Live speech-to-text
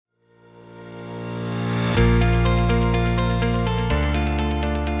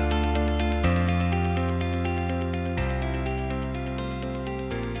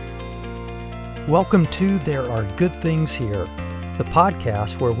Welcome to There Are Good Things Here, the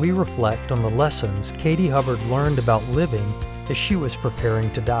podcast where we reflect on the lessons Katie Hubbard learned about living as she was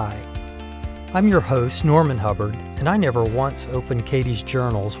preparing to die. I'm your host, Norman Hubbard, and I never once opened Katie's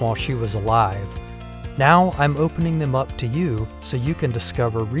journals while she was alive. Now I'm opening them up to you so you can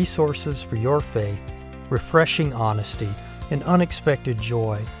discover resources for your faith, refreshing honesty, and unexpected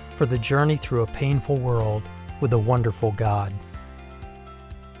joy for the journey through a painful world with a wonderful God.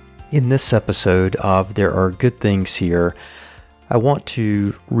 In this episode of There Are Good Things Here, I want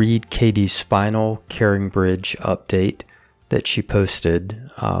to read Katie's final CaringBridge update that she posted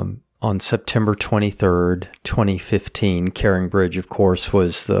on September 23rd, 2015. CaringBridge, of course,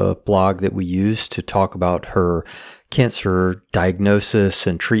 was the blog that we used to talk about her cancer diagnosis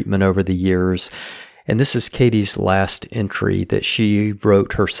and treatment over the years. And this is Katie's last entry that she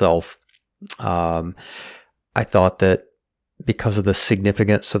wrote herself. I thought that because of the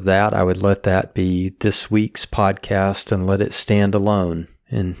significance of that, I would let that be this week's podcast and let it stand alone.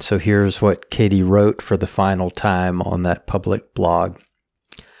 And so here's what Katie wrote for the final time on that public blog.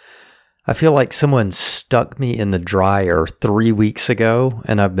 I feel like someone stuck me in the dryer 3 weeks ago,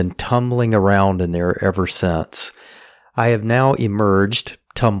 and I've been tumbling around in there ever since. I have now emerged,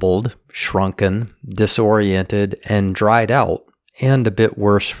 tumbled, shrunken, disoriented, and dried out, and a bit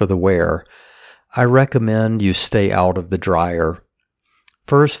worse for the wear. I recommend you stay out of the dryer.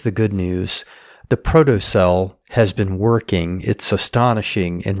 First, the good news. The Protocell has been working. It's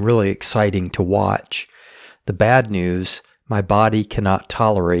astonishing and really exciting to watch. The bad news, my body cannot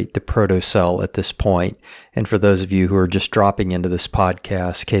tolerate the Protocell at this point. And for those of you who are just dropping into this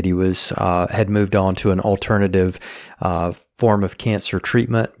podcast, Katie had moved on to an alternative form of cancer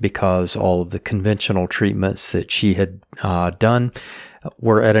treatment because all of the conventional treatments that she had done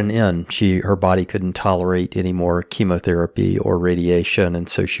were at an end. Her body couldn't tolerate any more chemotherapy or radiation, and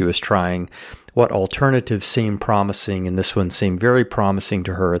so she was trying what alternatives seemed promising, and this one seemed very promising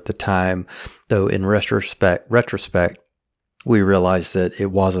to her at the time, though in retrospect, we realized that it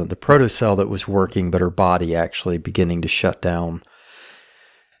wasn't the Protocell that was working, but her body actually beginning to shut down.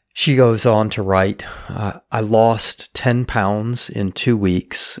 She goes on to write, I lost 10 pounds in 2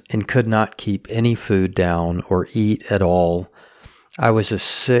 weeks and could not keep any food down or eat at all. I was as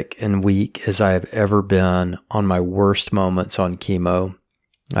sick and weak as I have ever been on my worst moments on chemo.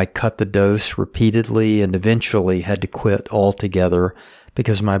 I cut the dose repeatedly and eventually had to quit altogether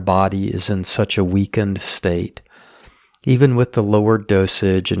because my body is in such a weakened state. Even with the lowered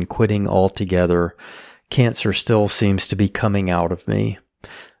dosage and quitting altogether, cancer still seems to be coming out of me.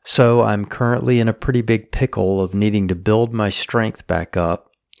 So I'm currently in a pretty big pickle of needing to build my strength back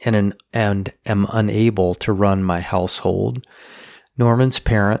up and am unable to run my household. Norman's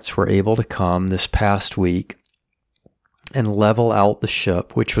parents were able to come this past week and level out the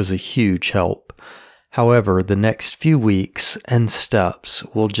ship, which was a huge help. However, the next few weeks and steps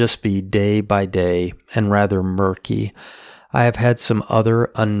will just be day by day and rather murky. I have had some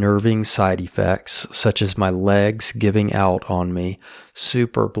other unnerving side effects, such as my legs giving out on me,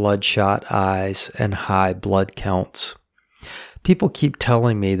 super bloodshot eyes, and high blood counts. People keep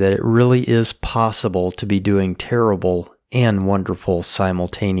telling me that it really is possible to be doing terrible and wonderful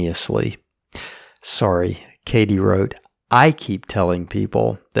simultaneously. Sorry, Katie wrote, I keep telling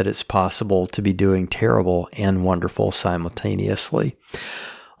people that it's possible to be doing terrible and wonderful simultaneously.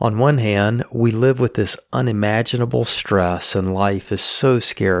 On one hand, we live with this unimaginable stress and life is so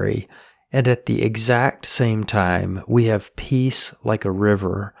scary, and at the exact same time, we have peace like a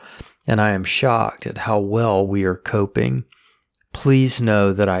river, and I am shocked at how well we are coping. Please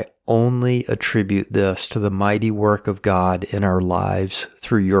know that I only attribute this to the mighty work of God in our lives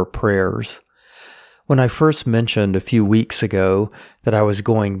through your prayers. When I first mentioned a few weeks ago that I was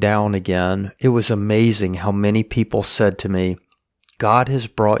going down again, it was amazing how many people said to me, God has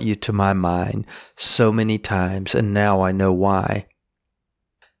brought you to my mind so many times, and now I know why.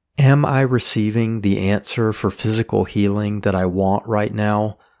 Am I receiving the answer for physical healing that I want right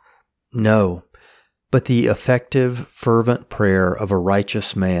now? No. But the effective, fervent prayer of a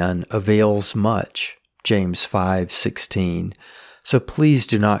righteous man avails much, James 5:16. So please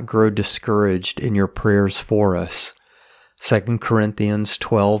do not grow discouraged in your prayers for us. 2 Corinthians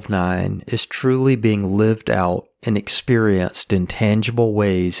 12:9 is truly being lived out and experienced in tangible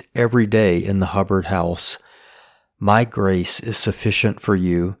ways every day in the Hubbard house. My grace is sufficient for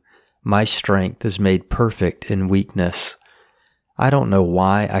you. My strength is made perfect in weakness. I don't know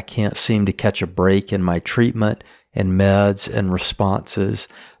why I can't seem to catch a break in my treatment and meds and responses,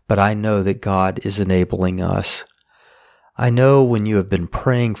 but I know that God is enabling us. I know when you have been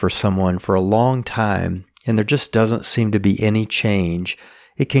praying for someone for a long time and there just doesn't seem to be any change,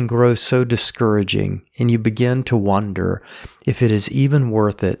 it can grow so discouraging, and you begin to wonder if it is even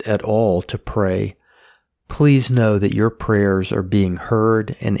worth it at all to pray. Please know that your prayers are being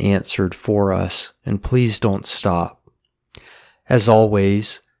heard and answered for us, and please don't stop. As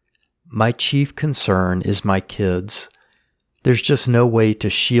always, my chief concern is my kids. There's just no way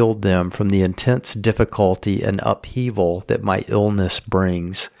to shield them from the intense difficulty and upheaval that my illness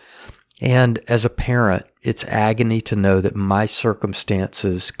brings. And as a parent, it's agony to know that my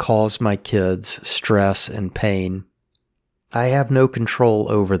circumstances cause my kids stress and pain. I have no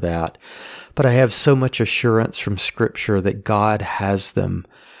control over that, but I have so much assurance from Scripture that God has them.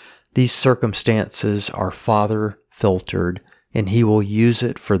 These circumstances are Father-filtered, and He will use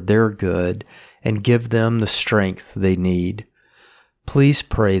it for their good and give them the strength they need. Please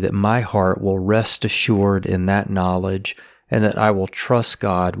pray that my heart will rest assured in that knowledge and that I will trust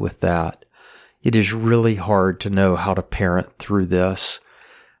God with that. It is really hard to know how to parent through this.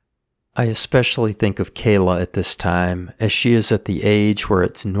 I especially think of Kayla at this time, as she is at the age where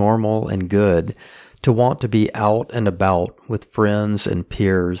it's normal and good to want to be out and about with friends and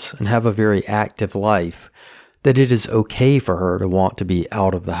peers and have a very active life, that it is okay for her to want to be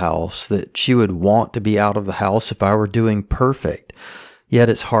out of the house, that she would want to be out of the house if I were doing perfect. Yet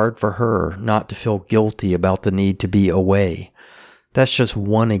it's hard for her not to feel guilty about the need to be away. That's just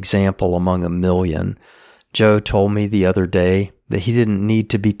one example among a million. Joe told me the other day that he didn't need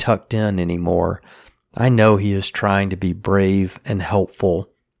to be tucked in anymore. I know he is trying to be brave and helpful,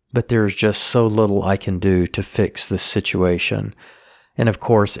 but there is just so little I can do to fix this situation. And of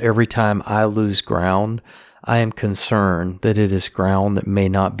course, every time I lose ground, I am concerned that it is ground that may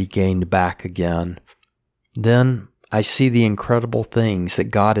not be gained back again. Then I see the incredible things that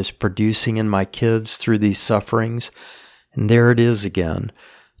God is producing in my kids through these sufferings, and there it is again,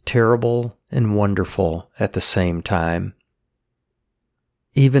 terrible and wonderful at the same time.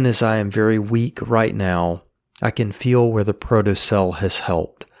 Even as I am very weak right now, I can feel where the Protocell has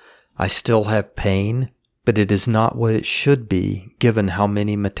helped. I still have pain, but it is not what it should be given how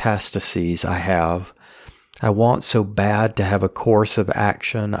many metastases I have. I want so bad to have a course of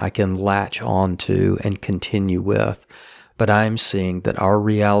action I can latch onto and continue with, but I am seeing that our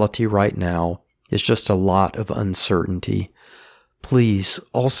reality right now is just a lot of uncertainty. Please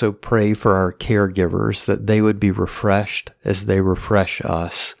also pray for our caregivers that they would be refreshed as they refresh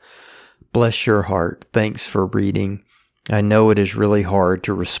us. Bless your heart. Thanks for reading. I know it is really hard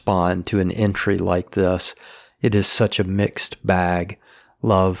to respond to an entry like this. It is such a mixed bag.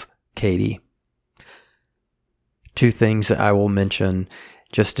 Love, Katie. Two things that I will mention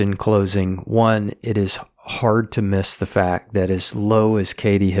just in closing. One, it is hard to miss the fact that as low as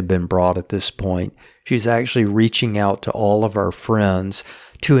Katie had been brought at this point, she's actually reaching out to all of our friends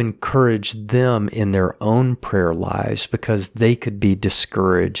to encourage them in their own prayer lives because they could be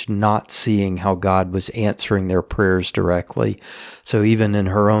discouraged not seeing how God was answering their prayers directly. So even in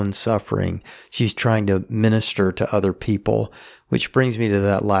her own suffering, she's trying to minister to other people, which brings me to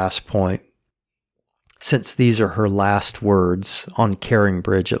that last point. Since these are her last words, on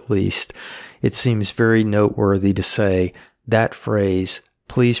CaringBridge at least, it seems very noteworthy to say that phrase,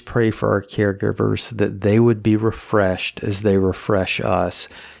 please pray for our caregivers that they would be refreshed as they refresh us,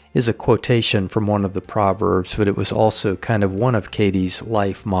 is a quotation from one of the Proverbs, but it was also kind of one of Katie's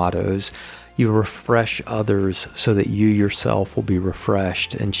life mottos. You refresh others so that you yourself will be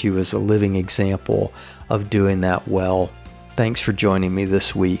refreshed, and she was a living example of doing that well. Thanks for joining me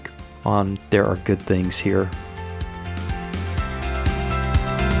this week on There Are Good Things Here.